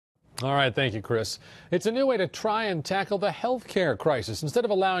All right, thank you, Chris. It's a new way to try and tackle the healthcare crisis. Instead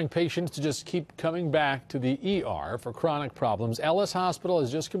of allowing patients to just keep coming back to the ER for chronic problems, Ellis Hospital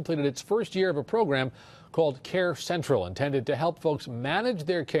has just completed its first year of a program called CareCentral, intended to help folks manage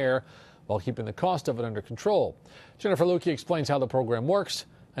their care while keeping the cost of it under control. Jennifer Lukey explains how the program works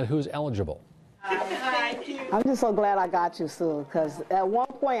and who's eligible. I'm just so glad I got you, Sue, because at one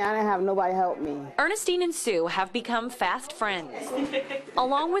point I didn't have nobody help me. Ernestine and Sue have become fast friends.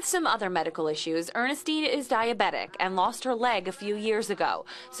 Along with some other medical issues, Ernestine is diabetic and lost her leg a few years ago.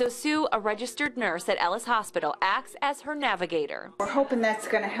 So Sue, a registered nurse at Ellis Hospital, acts as her navigator. We're hoping that's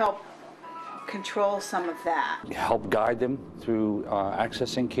going to help control some of that. Help guide them through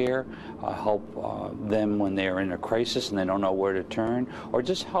accessing care, help them when they're in a crisis and they don't know where to turn, or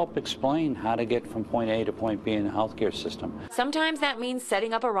just help explain how to get from point A to point B in the healthcare system. Sometimes that means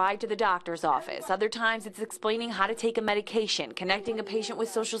setting up a ride to the doctor's office. Other times it's explaining how to take a medication, connecting a patient with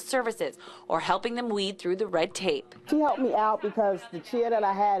social services, or helping them weed through the red tape. She helped me out because the chair that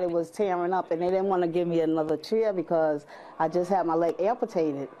I had, it was tearing up, and they didn't want to give me another chair because I just had my leg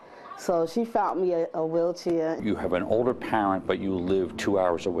amputated. So she found me a wheelchair. You have an older parent, but you live 2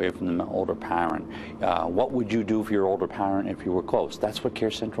 hours away from the older parent. What would you do for your older parent if you were close? That's what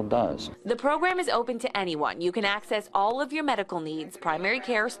CareCentral does. The program is open to anyone. You can access all of your medical needs, primary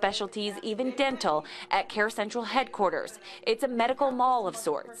care, specialties, even dental, at CareCentral headquarters. It's a medical mall of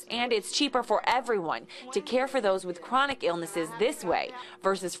sorts, and it's cheaper for everyone to care for those with chronic illnesses this way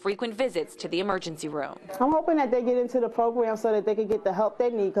versus frequent visits to the emergency room. I'm hoping that they get into the program so that they can get the help they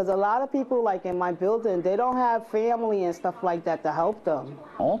need, because a lot of people, like in my building, they don't have family and stuff like that to help them.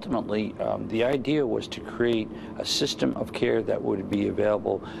 Ultimately, the idea was to create a system of care that would be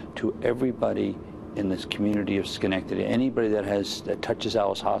available to everybody in this community of Schenectady, anybody that touches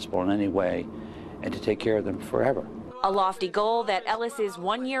Ellis Hospital in any way, and to take care of them forever. A lofty goal that Ellis is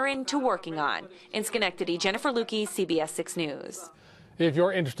 1 year into working on. In Schenectady, Jennifer Lukey, CBS 6 News. If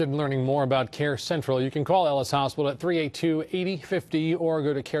you're interested in learning more about CareCentral, you can call Ellis Hospital at 382-8050 or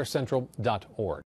go to carecentral.org.